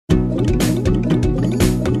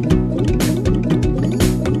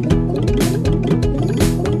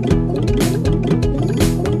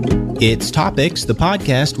It's Topics, the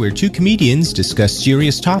podcast where two comedians discuss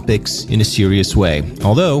serious topics in a serious way.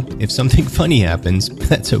 Although, if something funny happens,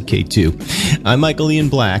 that's okay too. I'm Michael Ian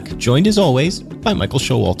Black, joined as always by Michael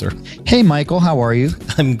Showalter. Hey, Michael, how are you?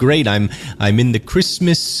 I'm great. I'm in the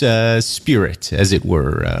Christmas spirit, as it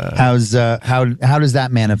were. How does that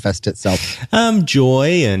manifest itself?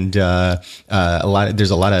 Joy and there's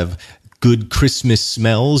a lot of good Christmas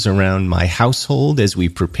smells around my household as we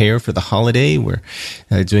prepare for the holiday. We're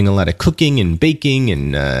doing a lot of cooking and baking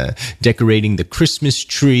and decorating the Christmas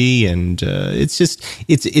tree, and it's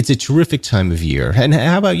a terrific time of year. And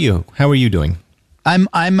how about you? How are you doing?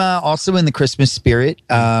 I'm also in the Christmas spirit.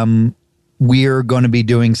 We're going to be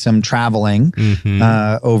doing some traveling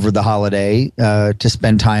over the holiday to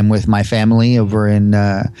spend time with my family over in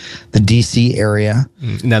the DC area.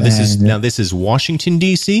 Now this is Washington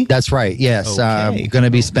DC. That's right. Yes, Okay. going to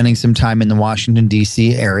be spending some time in the Washington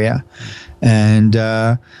DC area, and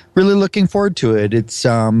really looking forward to it. It's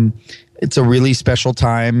a really special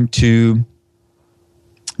time to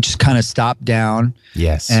just kind of stop down.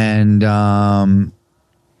 Yes. And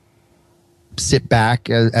sit back,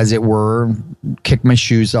 as it were, kick my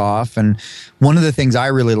shoes off. And one of the things I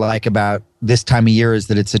really like about this time of year is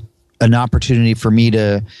that it's an opportunity for me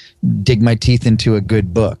to dig my teeth into a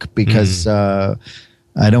good book, because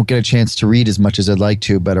I don't get a chance to read as much as I'd like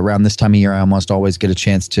to, but around this time of year, I almost always get a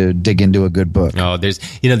chance to dig into a good book. Oh,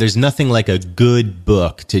 there's nothing like a good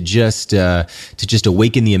book to just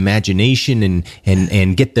awaken the imagination and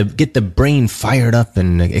get the brain fired up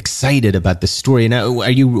and excited about the story. Now,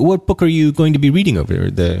 what book are you going to be reading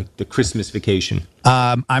over the Christmas vacation?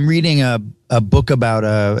 I'm reading a book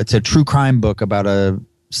it's a true crime book about a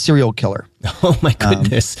serial killer. Oh my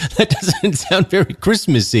goodness, that doesn't sound very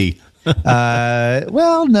Christmassy.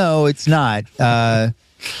 Well, no, it's not.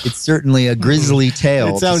 It's certainly a grisly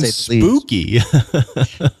tale. It sounds to say the least. spooky.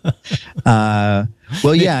 Well,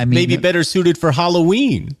 yeah, I mean, maybe better suited for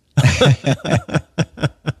Halloween.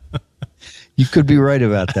 You could be right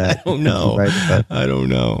about that. I don't know. I don't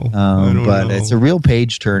know. But it's a real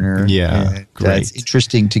page turner. Yeah, great. It's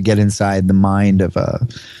interesting to get inside the mind of a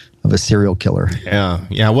serial killer.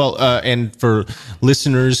 Yeah. Well, and for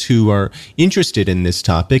listeners who are interested in this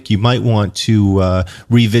topic, you might want to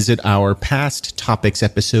revisit our past topics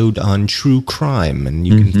episode on true crime, and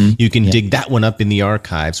you can dig that one up in the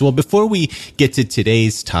archives. Well, before we get to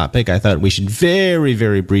today's topic, I thought we should very,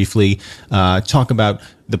 very briefly talk about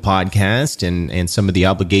the podcast and some of the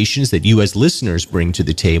obligations that you as listeners bring to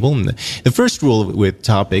the table. And the first rule with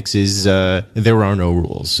topics is there are no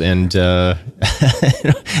rules. And that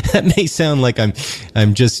may sound like I'm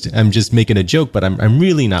just making a joke, but I'm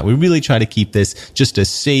really not. We really try to keep this just a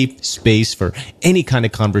safe space for any kind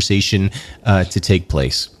of conversation to take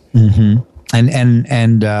place. Mm-hmm.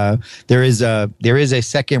 And there is a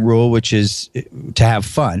second rule, which is to have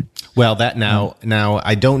fun. Well, now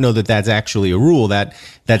I don't know that that's actually a rule.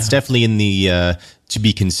 That's definitely in the to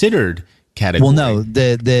be considered category. Well, no,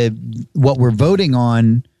 the what we're voting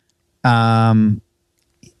on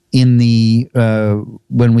in the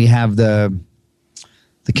when we have the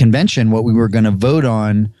convention, what we were going to vote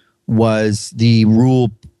on was the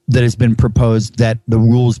rule that has been proposed that the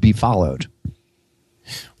rules be followed.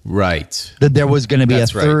 Right. That there was going to be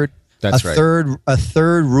That's a third. Right. That's right. A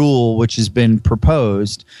third rule which has been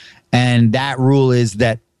proposed, and that rule is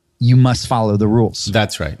that you must follow the rules.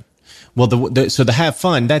 That's right. Well, so the have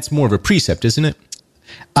fun, that's more of a precept, isn't it?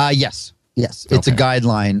 Yes. It's a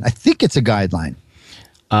guideline. I think it's a guideline.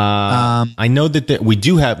 I know that we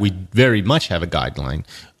very much have a guideline,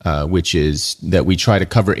 which is that we try to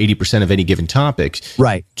cover 80% of any given topic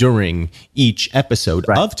during each episode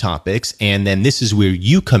of topics. And then this is where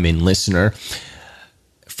you come in, listener.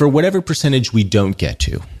 For whatever percentage we don't get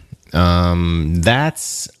to,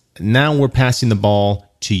 now we're passing the ball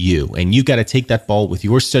to you, and you got to take that ball with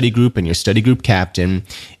your study group and your study group captain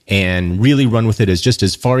and really run with it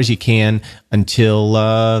as far as you can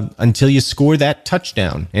until you score that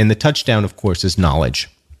touchdown. And the touchdown, of course, is knowledge.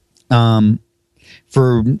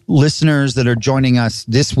 For listeners that are joining us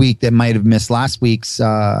this week that might have missed last week's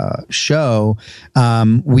show,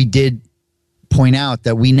 we did point out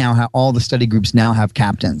that we now have all the study groups now have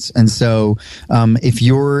captains. And so if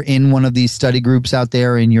you're in one of these study groups out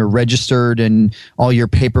there and you're registered and all your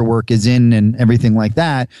paperwork is in and everything like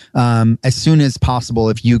that, as soon as possible,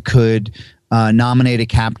 if you could nominate a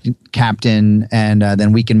captain and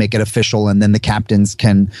then we can make it official, and then the captains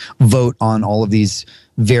can vote on all of these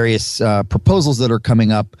various proposals that are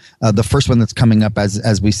coming up. The first one that's coming up,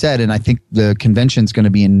 as we said, and I think the convention is going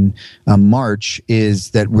to be in March,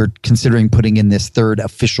 is that we're considering putting in this third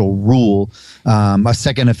official rule, a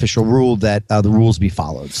second official rule that the rules be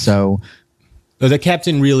followed. So. The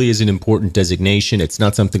captain really is an important designation. It's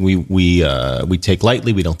not something we take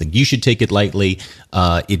lightly. We don't think you should take it lightly.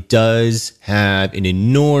 It does have an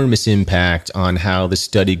enormous impact on how the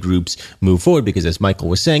study groups move forward, because as Michael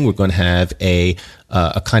was saying, we're going to have a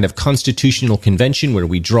kind of constitutional convention where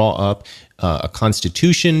we draw up a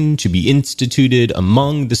constitution to be instituted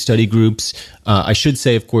among the study groups. I should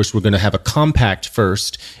say, of course, we're going to have a compact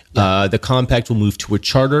first. The compact will move to a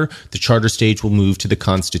charter. The charter stage will move to the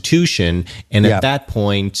Constitution, and at that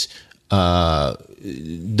point, those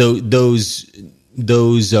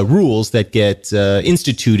rules that get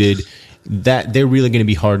instituted, that they're really going to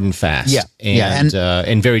be hard and fast,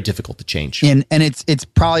 and very difficult to change. And it's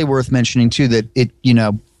probably worth mentioning too that it, you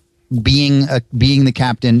know, being the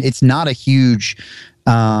captain, it's not a huge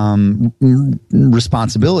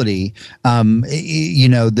responsibility. You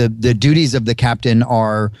know, the duties of the captain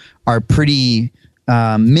are pretty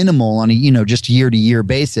minimal on a, you know, just year to year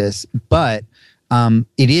basis, but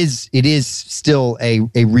it is still a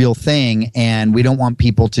real thing, and we don't want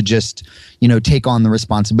people to just, you know, take on the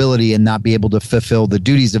responsibility and not be able to fulfill the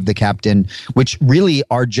duties of the captain, which really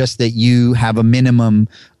are just that you have a minimum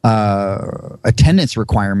attendance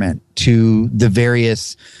requirement to the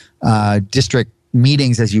various district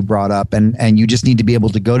meetings, as you brought up, and you just need to be able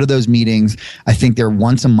to go to those meetings. I think they're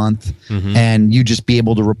once a month, and you just be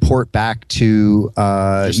able to report back to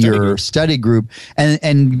your study group,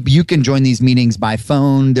 and you can join these meetings by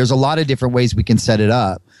phone. There's a lot of different ways we can set it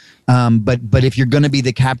up. But if you're going to be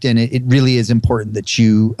the captain, it really is important that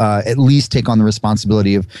you at least take on the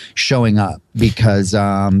responsibility of showing up, because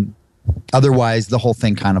otherwise the whole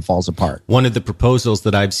thing kind of falls apart. One of the proposals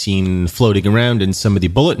that I've seen floating around in some of the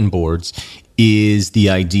bulletin boards is the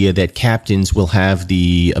idea that captains will have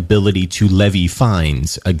the ability to levy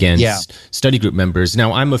fines against study group members.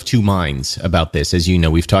 Now, I'm of two minds about this. As you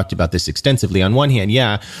know, we've talked about this extensively. On one hand,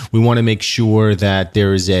 we want to make sure that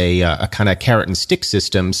there is a kind of carrot and stick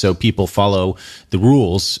system, so people follow the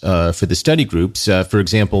rules for the study groups. For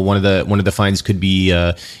example, one of the fines could be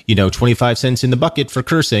 25 cents in the bucket for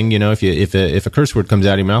cursing. You know, if a curse word comes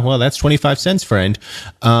out of your mouth, well, that's 25 cents, friend.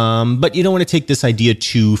 But you don't want to take this idea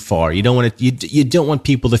too far. You don't want to. You don't want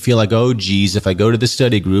people to feel like, oh, geez, if I go to the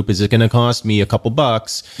study group, is it going to cost me a couple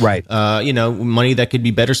bucks? Right. Money that could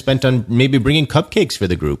be better spent on maybe bringing cupcakes for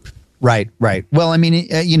the group. Right. Well, I mean,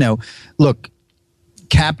 look,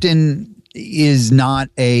 captain is not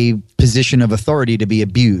a position of authority to be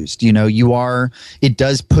abused. You know, it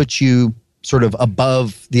does put you sort of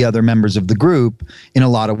above the other members of the group in a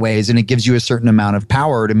lot of ways, and it gives you a certain amount of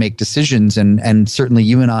power to make decisions, and certainly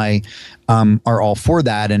you and I are all for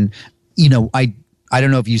that. And you know, I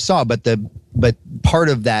don't know if you saw, but part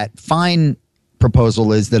of that fine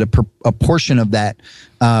proposal is that a portion of that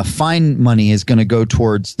fine money is going to go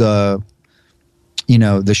towards the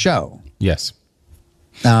show. Yes.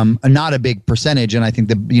 Not a big percentage, and I think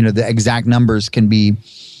the exact numbers can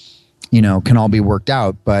all be worked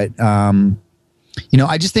out, but I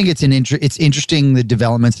just think it's interesting, the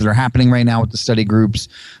developments that are happening right now with the study groups.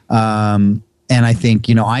 And I think,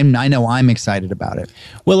 I know I'm excited about it.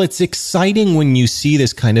 Well, it's exciting when you see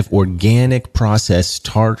this kind of organic process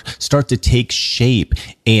start to take shape,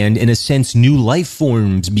 and in a sense, new life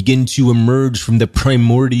forms begin to emerge from the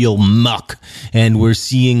primordial muck. And we're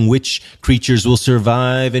seeing which creatures will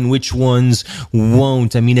survive and which ones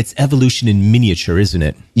won't. I mean, it's evolution in miniature, isn't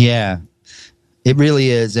it? Yeah. It really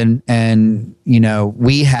is. And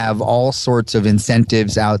we have all sorts of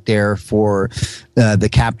incentives out there for the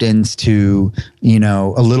captains to,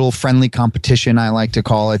 a little friendly competition, I like to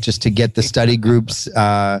call it, just to get the study groups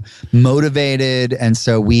motivated. And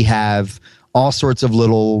so we have all sorts of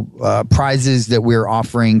little prizes that we're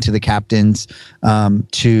offering to the captains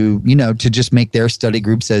to just make their study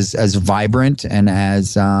groups as vibrant and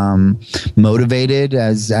as motivated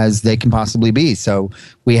as they can possibly be. So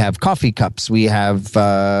we have coffee cups, we have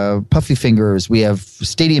puffy fingers, we have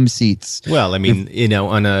stadium seats. Well, I mean,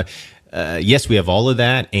 yes, we have all of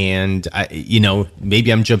that, and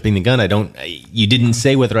maybe I'm jumping the gun. You didn't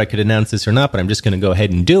say whether I could announce this or not, but I'm just going to go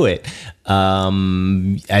ahead and do it.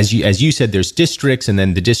 As you said, there's districts, and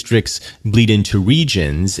then the districts bleed into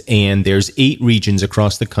regions, and there's 8 regions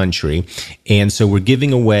across the country, and so we're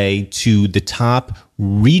giving away to the top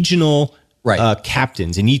regional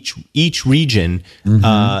captains in each region.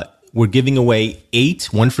 Mm-hmm. We're giving away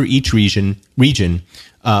 8, one for each region. 4-day,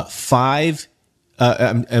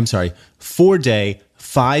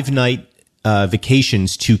 5-night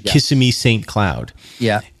vacations to Kissimmee St. Cloud.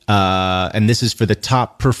 Yeah. And this is for the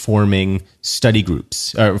top performing study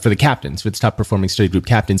groups, or for the captains, for the top performing study group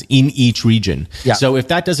captains in each region. Yeah. So if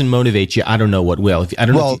that doesn't motivate you, I don't know what will.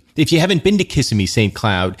 If you haven't been to Kissimmee St.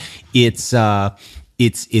 Cloud, it's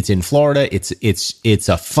in Florida. It's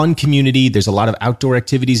a fun community. There's a lot of outdoor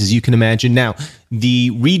activities, as you can imagine. Now, the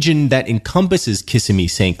region that encompasses Kissimmee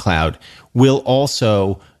St. Cloud will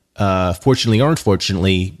also, fortunately or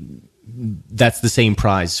unfortunately, that's the same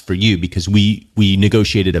prize for you, because we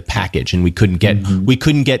negotiated a package and we couldn't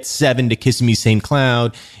get 7 to Kissimmee St.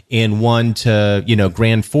 Cloud and 1 to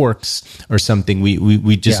Grand Forks or something.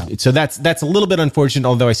 We just so that's a little bit unfortunate.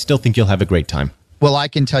 Although I still think you'll have a great time. Well, I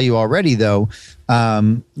can tell you already though,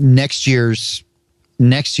 next year's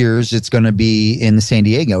it's going to be in the San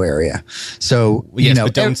Diego area. So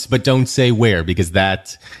but don't say where, because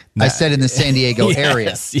that I said in the San Diego area.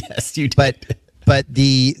 Yes, you did. But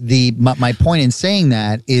my point in saying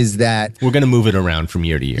that is that we're going to move it around from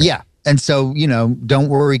year to year. Yeah. And so, don't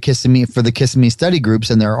worry, Kissimmee, for the Kissimmee study groups,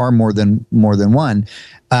 and there are more than one.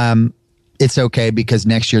 It's okay, because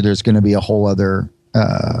next year there's going to be a whole other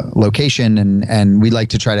location, and we're going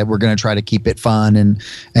to try to keep it fun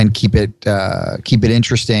and keep it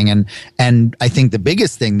interesting. And I think the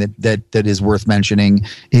biggest thing that is worth mentioning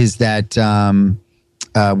is that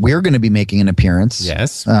we're going to be making an appearance.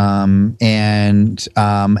 Yes. And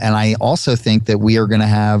I also think that we are going to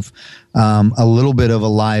have a little bit of a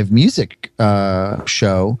live music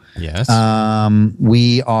show. Yes.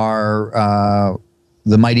 We are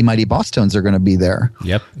the Mighty Mighty Bosstones are going to be there.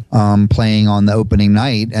 Yep. Playing on the opening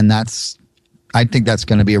night, and I think that's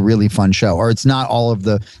going to be a really fun show. Or it's not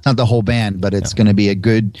not the whole band, but it's going to be a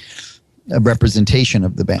good representation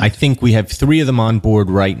of the band. I think we have 3 of them on board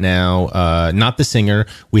right now. Not the singer.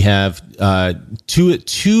 We have two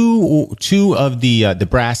of the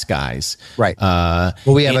brass guys. Right.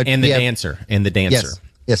 We have the dancer.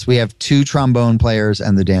 Yes, we have 2 trombone players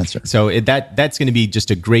and the dancer. So that's going to be just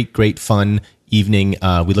a great fun evening.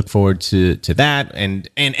 We look forward to that. And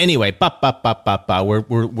anyway,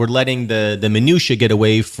 we're letting the minutia get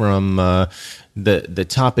away from the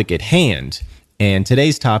topic at hand. And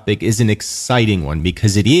today's topic is an exciting one,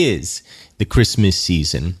 because it is the Christmas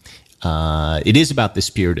season. It is about the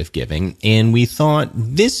spirit of giving. And we thought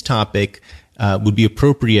this topic would be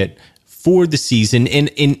appropriate for the season, and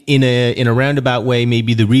in a roundabout way,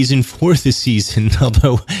 maybe the reason for the season,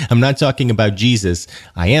 although I'm not talking about Jesus,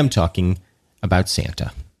 I am talking about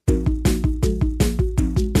Santa.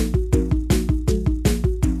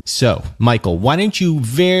 So, Michael, why don't you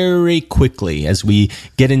very quickly, as we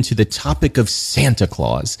get into the topic of Santa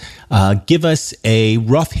Claus, give us a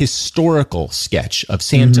rough historical sketch of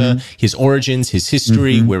Santa, his origins, his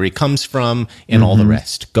history, where he comes from, and all the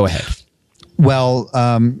rest. Go ahead. Well,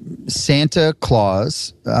 Santa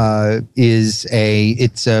Claus is a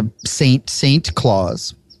saint. Saint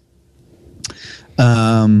Claus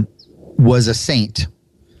was a saint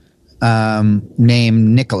named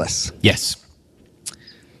Nicholas. Yes.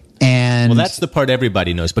 And well, that's the part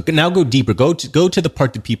everybody knows. But now go deeper. Go to the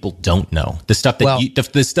part that people don't know. The stuff that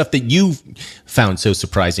the stuff that you found so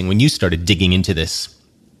surprising when you started digging into this.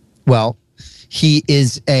 Well, he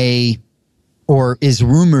is is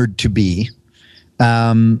rumored to be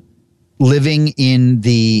living in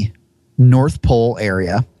the North Pole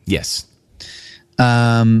area. Yes.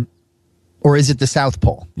 Or is it the South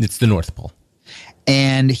Pole? It's the North Pole.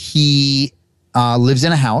 And he lives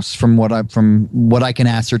in a house, from what I can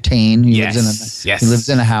ascertain. He lives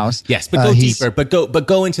in a house. Yes, but go deeper. But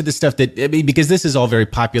go into the stuff that, because this is all very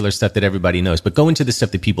popular stuff that everybody knows. But go into the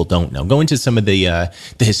stuff that people don't know. Go into some of the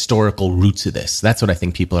historical roots of this. That's what I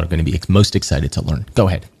think people are going to be most excited to learn. Go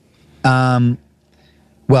ahead.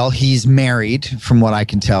 Well, he's married, from what I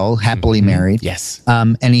can tell, happily married. Yes.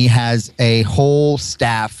 And he has a whole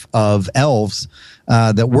staff of elves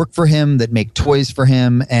that work for him, that make toys for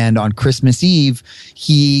him. And on Christmas Eve,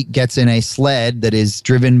 he gets in a sled that is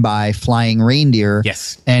driven by flying reindeer.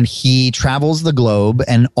 Yes. And he travels the globe,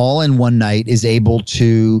 and all in one night is able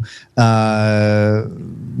to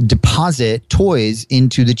deposit toys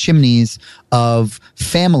into the chimneys of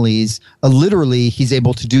families. Literally, he's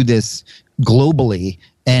able to do this globally,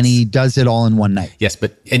 and he does it all in one night. Yes,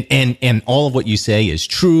 but and all of what you say is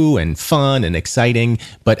true and fun and exciting.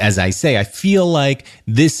 But as I say, I feel like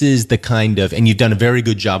this is the kind of, and you've done a very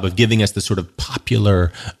good job of giving us the sort of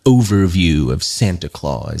popular overview of Santa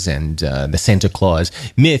Claus and the Santa Claus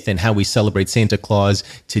myth and how we celebrate Santa Claus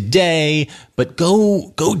today. but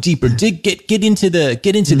go deeper. Get into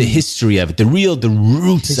the history of it, the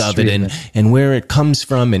roots of it, and where it comes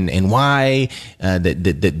from, and why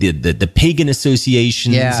the pagan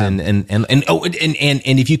associations, and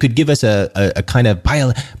if you could give us a kind of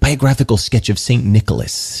biographical sketch of Saint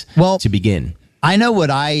Nicholas, to begin. I know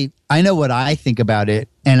what I think about it,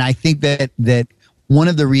 and I think that one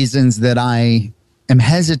of the reasons that I am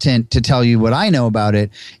hesitant to tell you what I know about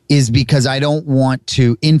it is because I don't want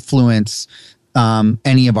to influence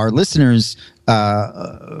any of our listeners'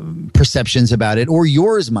 perceptions about it, or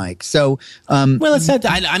yours, Mike. So, well, it's not.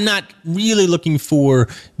 I'm not really looking for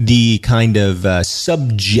the kind of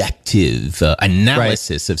subjective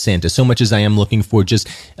analysis of Santa so much as I am looking for just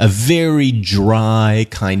a very dry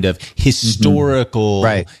kind of historical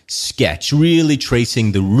sketch, really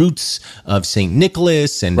tracing the roots of Saint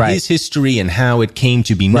Nicholas and his history and how it came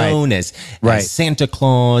to be known as Santa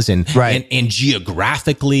Claus, and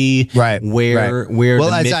geographically where.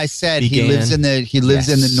 Well, as I said, began. He lives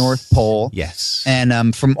in the North Pole. Yes,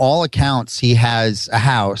 and from all accounts, he has a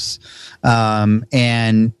house.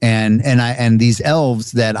 And these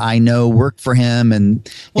elves that I know work for him. And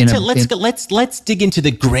let's dig into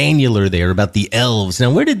the granular there about the elves.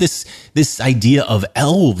 Now, where did this idea of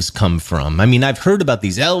elves come from? I mean, I've heard about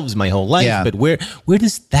these elves my whole life, but where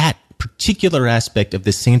does that particular aspect of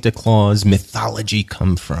the Santa Claus mythology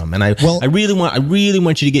come from? And I really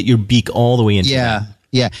want you to get your beak all the way into that.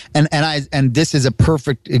 Yeah. And this is a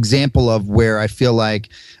perfect example of where I feel like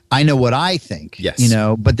I know what I think,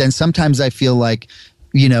 but then sometimes I feel like,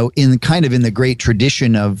 in the great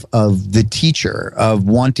tradition of the teacher, of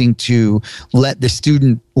wanting to let the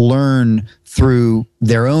student learn through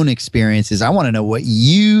their own experiences. I want to know what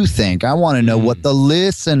you think. I want to know what the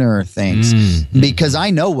listener thinks, because I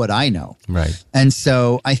know what I know. Right. And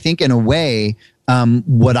so I think in a way,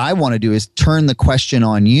 what I want to do is turn the question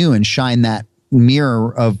on you and shine that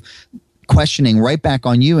mirror of questioning right back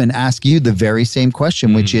on you and ask you the very same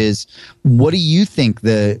question, which is, what do you think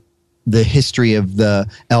the history of the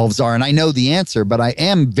elves are? And I know the answer, but I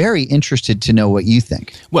am very interested to know what you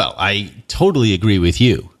think. Well, I totally agree with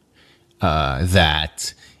you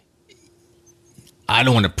that I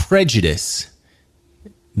don't want to prejudice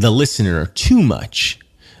the listener too much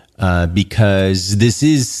because this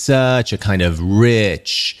is such a kind of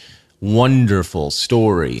rich, wonderful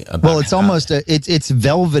story about. Well, it's almost it's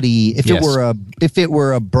velvety. If it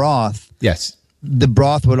were a broth, the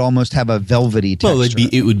broth would almost have a velvety texture. Well,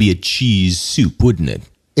 it would be a cheese soup, wouldn't it?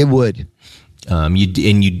 It would.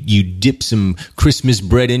 You dip some Christmas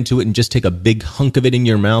bread into it and just take a big hunk of it in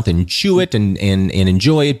your mouth and chew it and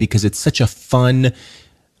enjoy it, because it's such a fun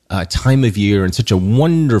time of year and such a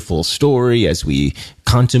wonderful story as we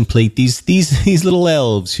contemplate these little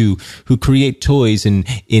elves who create toys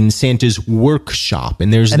in Santa's workshop.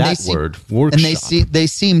 And there's word, workshop. And they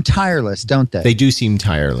seem tireless, don't they? They do seem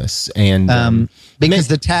tireless, and because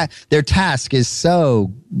their task is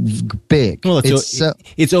so big. Well,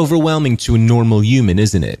 it's overwhelming to a normal human,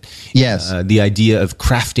 isn't it? Yes. The idea of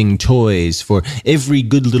crafting toys for every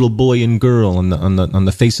good little boy and girl on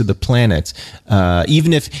the face of the planet,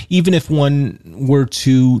 even if one were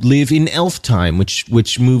to live in elf time, which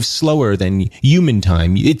moves slower than human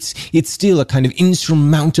time, it's still a kind of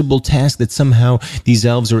insurmountable task that somehow these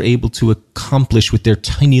elves are able to accomplish with their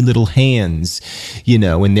tiny little hands,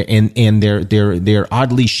 and their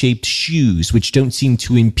oddly shaped shoes, which don't seem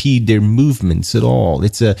to impede their movements at all.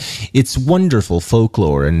 It's wonderful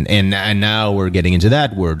folklore, and now we're getting into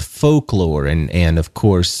that word, folklore, and of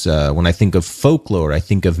course, when I think of folklore, I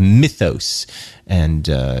think of mythos and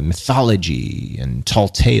mythology and tall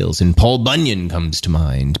tales, and Paul Bunyan comes to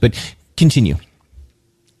mind. But continue.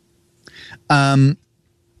 Well,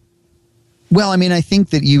 I mean, I think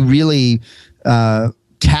that you really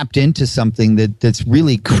tapped into something that's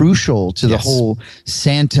really crucial to the whole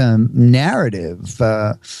Santa narrative.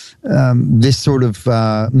 This sort of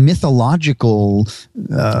mythological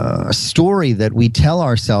story that we tell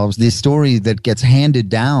ourselves, this story that gets handed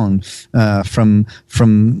down from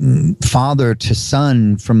father to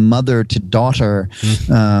son, from mother to daughter.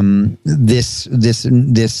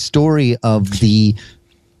 This story of the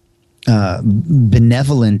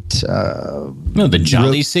benevolent, the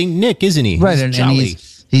jolly Saint Nick, isn't he? Right, he's jolly.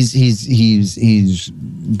 He's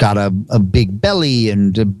got a big belly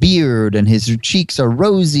and a beard, and his cheeks are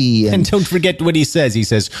rosy. And don't forget what he says. He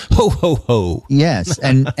says, "Ho ho ho." Yes,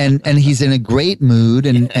 and he's in a great mood,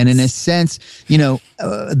 and in a sense,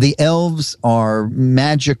 the elves are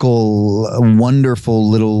magical, wonderful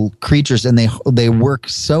little creatures, and they work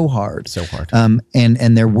so hard.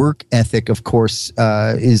 And their work ethic, of course,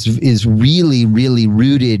 is really, really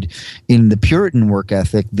rooted in the Puritan work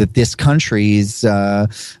ethic. That this country's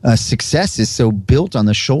success is so built on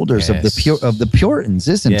the shoulders of the Puritans,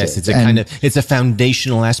 isn't it? Yes, it's a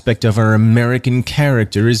foundational aspect of our American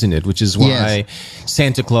character, isn't it? Which is why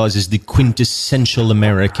Santa Claus is the quintessential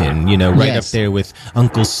American. Right up there with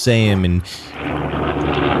Uncle Sam and.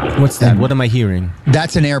 What's that? What am I hearing?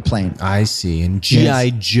 That's an airplane. I see. And G.I.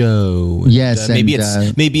 Joe. Yes. Maybe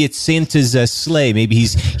it's Santa's sleigh. Maybe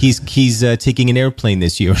he's taking an airplane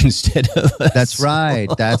this year instead of. That's right.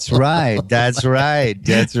 Well,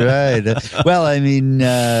 I mean,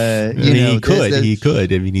 he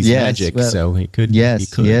could. I mean, he's magic, so he could. Yes. He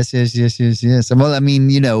could. Yes. Well, I mean,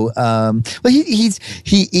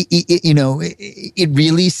 it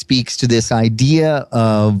really speaks to this idea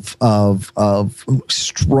of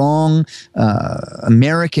strong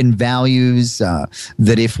American values,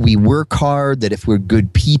 that if we work hard, that if we're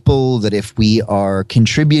good people, that if we are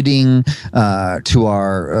contributing to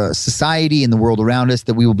our society and the world around us,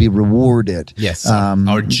 that we will be rewarded. Yes,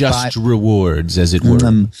 our just rewards, as it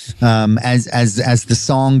were. As the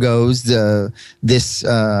song goes, this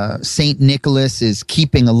Saint Nicholas is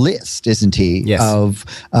keeping a list, isn't he? Yes. Of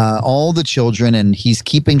all the children, and he's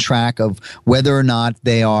keeping track of whether or not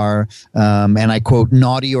they are, and I quote,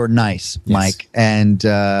 naughty or nice, Mike. And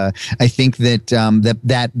I think that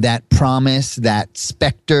that promise, that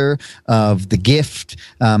specter of the gift,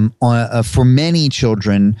 for many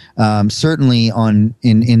children, certainly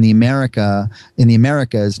in the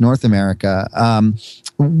Americas, North America,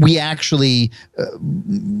 we actually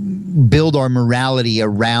build our morality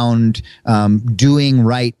around doing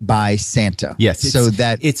right by Santa. Yes, so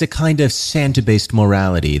that it's a kind of Santa-based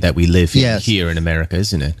morality that we live here in America,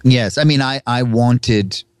 isn't it? Yes, I mean, I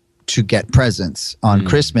wanted to get presents on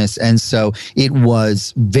Christmas, and so it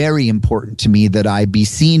was very important to me that I be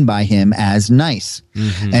seen by him as nice.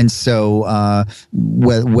 And so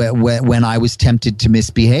when I was tempted to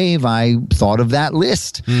misbehave, I thought of that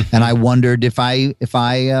list, and I wondered if I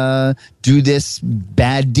do this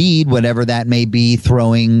bad deed, whatever that may be,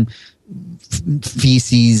 throwing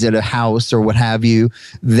feces at a house or what have you,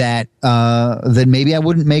 that maybe I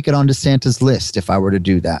wouldn't make it onto Santa's list if I were to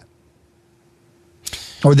do that.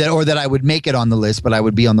 Or that I would make it on the list, but I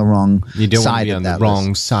would be on the wrong side of that list. You don't want to be on the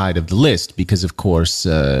wrong side of the list because, of course,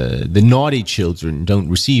 the naughty children don't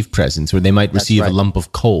receive presents, or they might receive a lump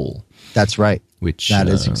of coal. That's right. That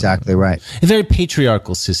is exactly right. A very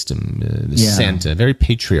patriarchal system, Santa, very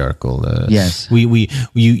patriarchal. Yes.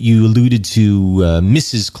 You alluded to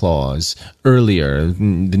Mrs. Claus earlier,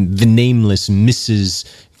 the nameless Mrs.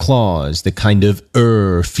 Claus, the kind of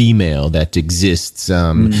female that exists,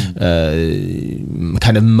 kind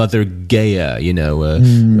of Mother Gaia,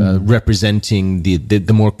 representing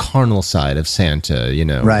the more carnal side of Santa,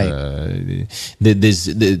 right? There's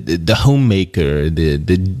the homemaker,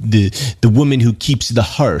 the woman who keeps the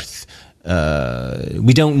hearth.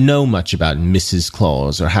 We don't know much about Mrs.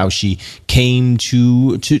 Claus or how she came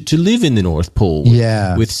to live in the North Pole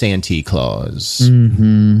with Santa Claus. The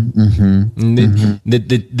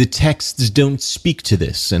texts don't speak to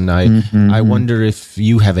this, and I wonder if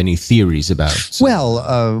you have any theories about.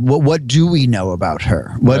 Well, what do we know about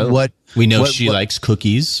her? We know she likes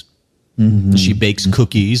cookies. She bakes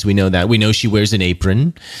cookies. We know that. We know she wears an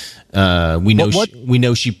apron. We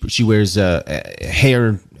know she wears a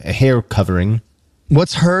hair covering.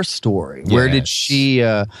 What's her story? Yes. Where did she?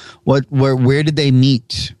 Where did they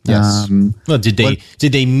meet? Yes. Well, did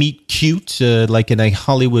they meet cute like in a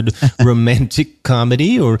Hollywood romantic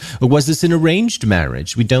comedy, or was this an arranged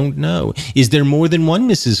marriage? We don't know. Is there more than one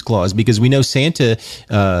Mrs. Claus? Because we know Santa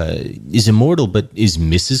is immortal, but is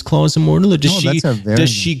Mrs. Claus immortal, or does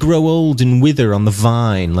she grow old and wither on the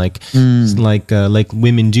vine like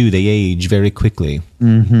women do? They age very quickly.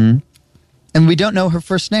 And we don't know her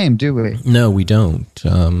first name, do we? No, we don't.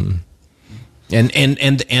 And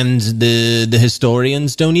the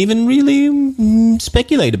historians don't even really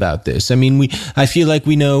speculate about this. I mean, I feel like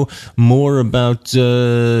we know more about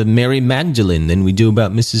Mary Magdalene than we do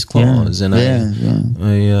about Mrs. Claus.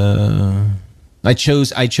 I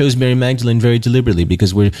chose Mary Magdalene very deliberately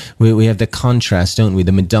because we have the contrast, don't we?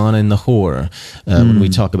 The Madonna and the whore when we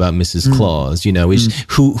talk about Mrs. Claus. You know,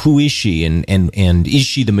 who is she, and is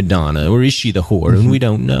she the Madonna or is she the whore? And we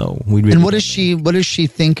don't know. We really and what does she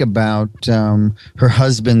think about her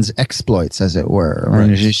husband's exploits, as it were? I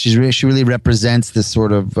mean, she really represents this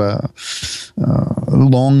sort of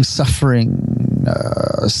long-suffering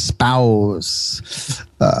spouse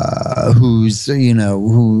whose the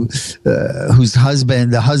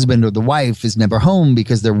husband or the wife is never home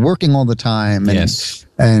because they're working all the time. And, yes.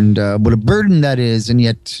 And what a burden that is, and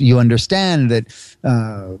yet you understand that.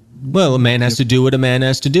 Well, a man has to do what a man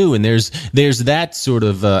has to do, and there's that sort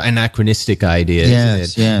of anachronistic idea. Yes,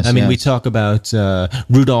 isn't it? yes. I mean, yes. we talk about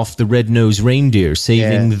Rudolph the Red-Nosed Reindeer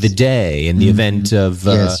saving the day in the event of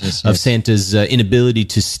Santa's inability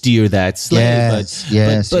to steer that sleigh.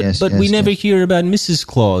 But we never hear about Mrs.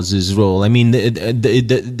 Claus's role. I mean,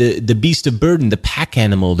 the beast of burden, the pack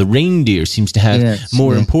animal, the reindeer seems to have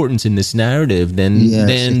more importance in this narrative than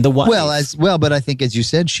the wife. But I think, as you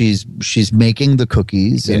said, she's making the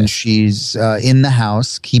cookies and she's in the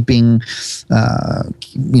house, keeping,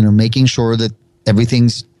 making sure that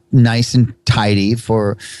everything's nice and tidy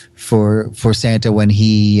for Santa when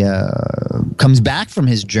he comes back from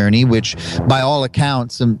his journey, which by all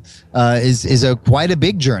accounts is quite a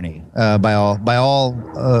big journey by all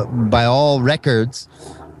records.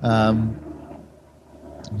 I'm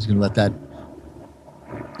just gonna let that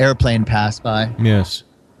airplane pass by. Yes.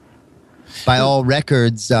 By all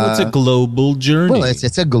records, it's a global journey. Well,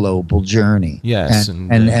 it's a global journey. Yes,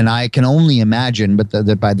 and I can only imagine, but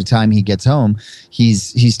that by the time he gets home,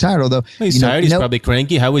 he's tired. Although he's tired, he's probably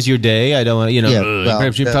cranky. How was your day? I don't want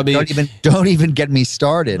don't even get me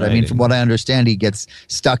started. Right. I mean, from what I understand, he gets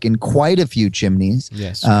stuck in quite a few chimneys.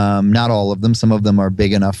 Yes, not all of them. Some of them are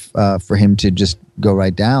big enough for him to just go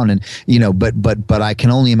right down, and but I can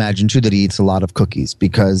only imagine too that he eats a lot of cookies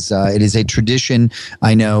because it is a tradition.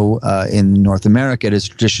 I know in North America, it is a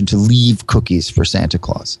tradition to leave cookies for Santa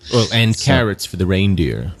Claus. Well, and carrots for the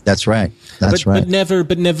reindeer. That's right. That's right.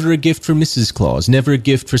 But never a gift for Mrs. Claus. Never a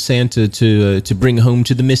gift for Santa to bring home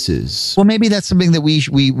to the missus. Well, maybe that's something that we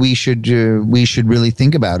should really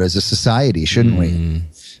think about as a society, shouldn't we?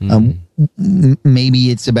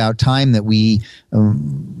 Maybe it's about time that we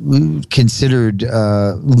considered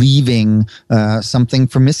leaving something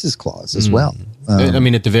for Mrs. Claus as well. I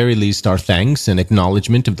mean, at the very least, our thanks and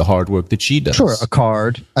acknowledgement of the hard work that she does. Sure, a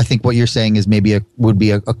card. I think what you're saying is maybe would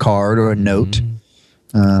be a card or a note.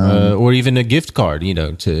 Or even a gift card,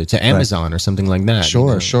 to Amazon or something like that.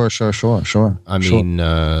 Sure. I mean,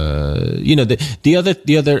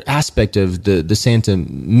 the other aspect of the Santa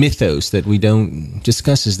mythos that we don't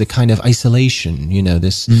discuss is the kind of isolation.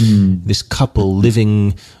 This couple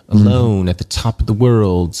living alone at the top of the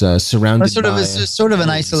world, surrounded it's sort of an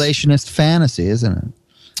isolationist fantasy, isn't it?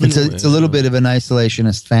 It's a little bit of an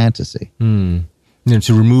isolationist fantasy.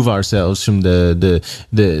 To remove ourselves from the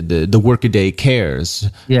workaday cares,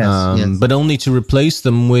 but only to replace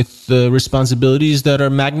them with responsibilities that are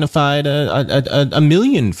magnified a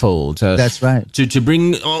millionfold. That's right. To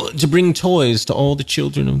bring toys to all the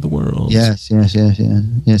children of the world. Yes,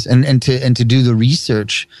 and to do the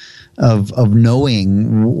research of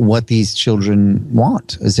knowing what these children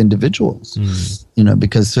want as individuals.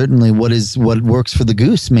 Because certainly what works for the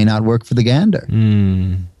goose may not work for the gander.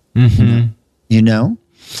 You know?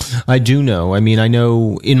 I do know. I mean, I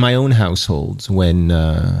know in my own household when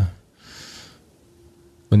the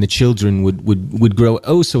children would grow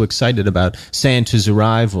so excited about Santa's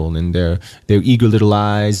arrival, and their eager little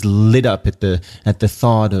eyes lit up at the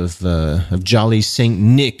thought of jolly Saint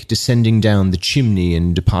Nick descending down the chimney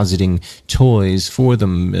and depositing toys for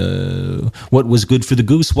them. What was good for the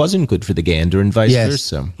goose wasn't good for the gander, and vice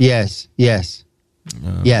versa. Yes.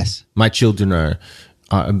 My children are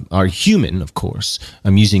human, of course.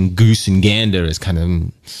 I'm using goose and gander as kind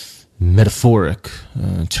of metaphoric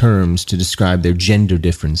terms to describe their gender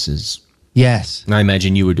differences. Yes. And I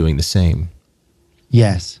imagine you were doing the same.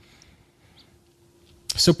 Yes.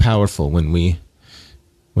 So powerful when we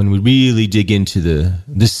really dig into the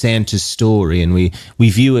Santa story and we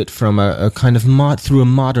view it from a kind of through a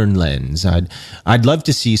modern lens. I'd love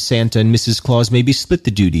to see Santa and Mrs. Claus maybe split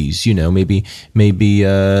the duties. Maybe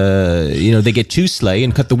they get two sleigh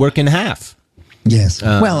and cut the work in half. Yes.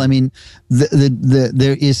 Well, I mean,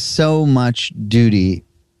 there is so much duty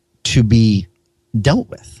to be dealt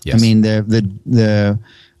with. Yes. I mean,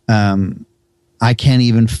 I can't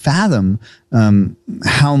even fathom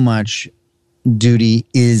how much duty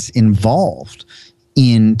is involved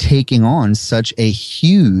in taking on such a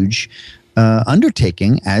huge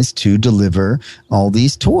undertaking as to deliver all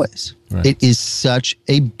these toys. Right. It is such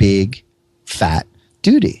a big, fat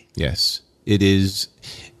duty. Yes, it is.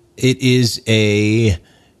 It is a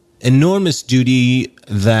enormous duty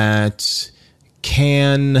that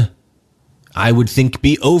can, I would think,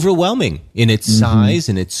 be overwhelming in its size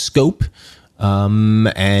and its scope.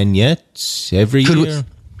 And yet, every year...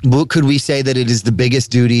 Could we say that it is the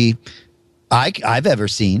biggest duty I've ever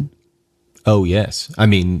seen? Oh, yes. I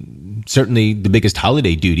mean, certainly the biggest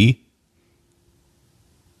holiday duty.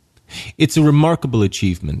 It's a remarkable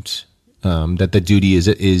achievement that the duty is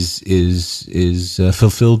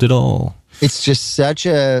fulfilled at all. It's just such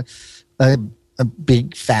a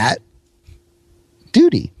big, fat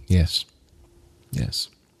duty. Yes. Yes.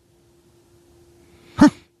 Huh.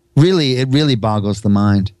 Really, it really boggles the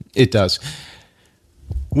mind. It does.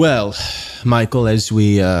 Well, Michael, as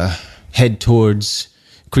we head towards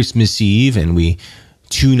Christmas Eve and we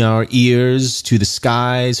tune our ears to the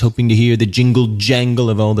skies, hoping to hear the jingle jangle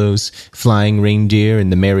of all those flying reindeer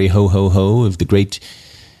and the merry ho ho ho of the great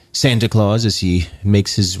Santa Claus as he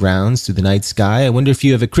makes his rounds through the night sky, I wonder if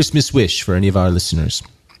you have a Christmas wish for any of our listeners.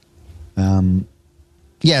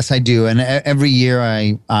 Yes, I do. And every year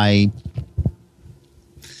I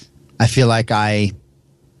feel like I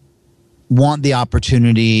want the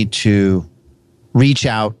opportunity to reach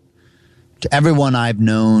out to everyone I've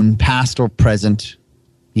known, past or present,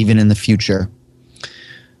 even in the future,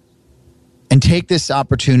 and take this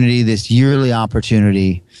opportunity, this yearly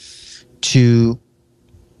opportunity, to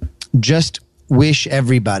just wish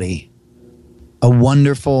everybody a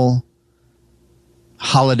wonderful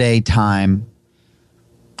holiday time,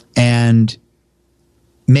 and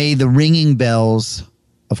may the ringing bells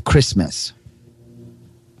of Christmas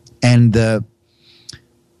and the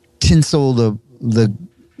tinsel, the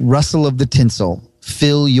rustle of the tinsel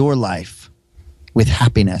fill your life with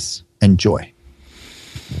happiness and joy.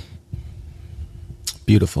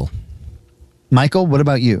 Beautiful. Michael, what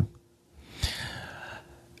about you?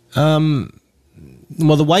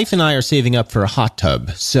 Well, the wife and I are saving up for a hot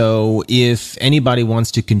tub. So if anybody wants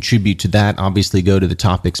to contribute to that, obviously go to the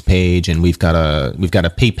topics page, and we've got a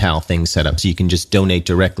PayPal thing set up so you can just donate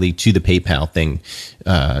directly to the PayPal thing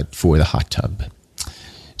for the hot tub.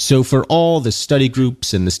 So for all the study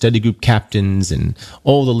groups and the study group captains and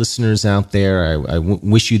all the listeners out there, I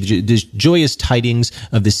wish you the joyous tidings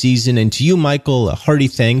of the season. And to you, Michael, a hearty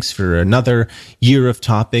thanks for another year of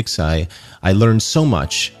topics. I learned so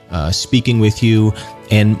much speaking with you.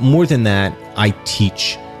 And more than that, I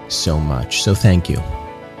teach so much. So thank you.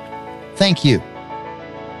 Thank you.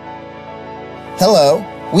 Hello.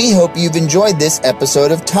 We hope you've enjoyed this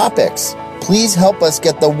episode of Topics. Please help us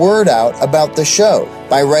get the word out about the show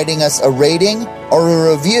by writing us a rating or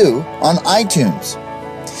a review on iTunes.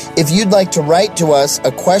 If you'd like to write to us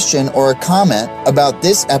a question or a comment about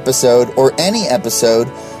this episode or any episode,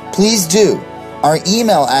 please do. Our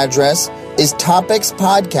email address is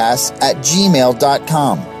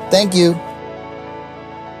topicspodcast@gmail.com. Thank you.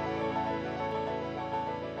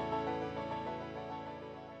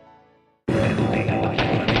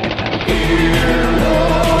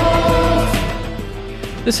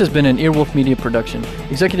 This has been an Earwolf Media production.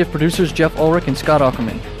 Executive producers Jeff Ulrich and Scott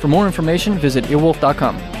Aukerman. For more information, visit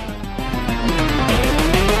earwolf.com.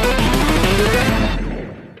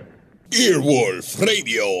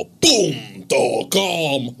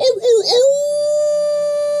 Earwolfradio.com.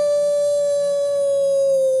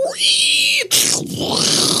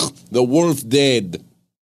 The wolf dead.